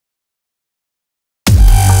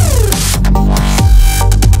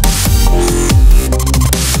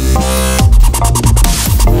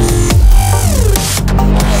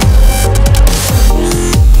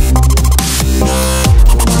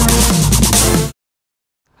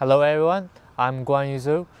Hello everyone, I'm Guan Yu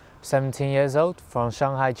Zhou, 17 years old, from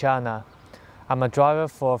Shanghai, China. I'm a driver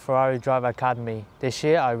for Ferrari Driver Academy. This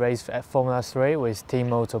year I raced at Formula 3 with Team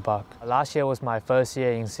Motopark. Last year was my first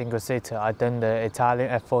year in single seater. I done the Italian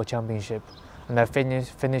F4 Championship and I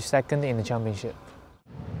finished second in the championship.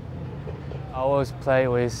 I always play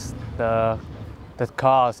with the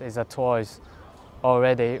cars as a toys.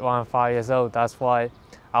 Already when I'm 5 years old, that's why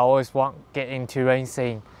I always want to get into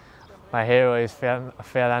racing. My hero is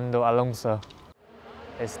Fernando Alonso.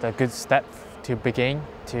 It's a good step to begin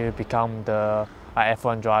to become the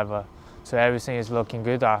F1 driver. So everything is looking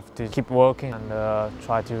good. I have to keep working and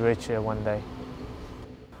try to reach it one day.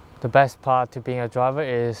 The best part to being a driver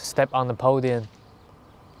is step on the podium.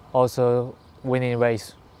 Also winning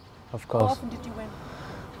race, of course. How often did you win?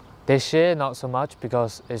 This year, not so much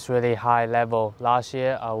because it's really high level. Last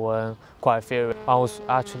year, I won quite a few. I was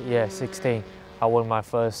actually, 16. I won my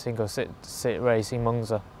first single seat race in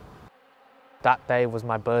Monza. That day was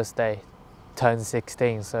my birthday, turned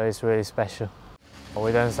 16, so it's really special.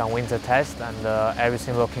 We done some winter tests and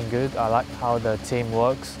everything looking good. I like how the team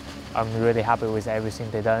works. I'm really happy with everything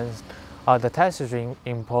they done. The test is really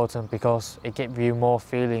important because it gives you more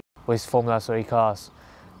feeling with Formula 3 cars.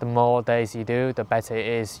 The more days you do, the better it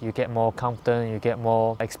is. You get more confident, you get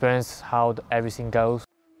more experience how everything goes.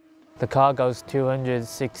 The car goes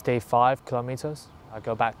 265 kilometers. I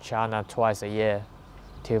go back to China twice a year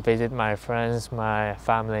to visit my friends, my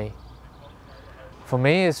family. For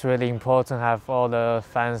me, it's really important to have all the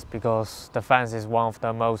fans because the fans is one of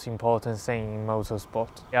the most important things in motorsport.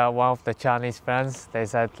 Yeah, one of the Chinese fans, they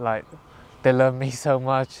said they love me so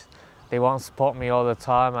much. They want to support me all the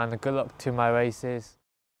time and good luck to my races.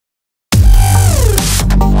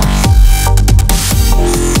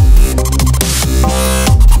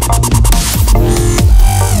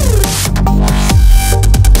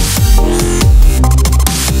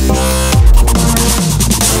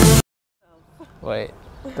 Wait,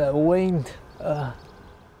 the wind.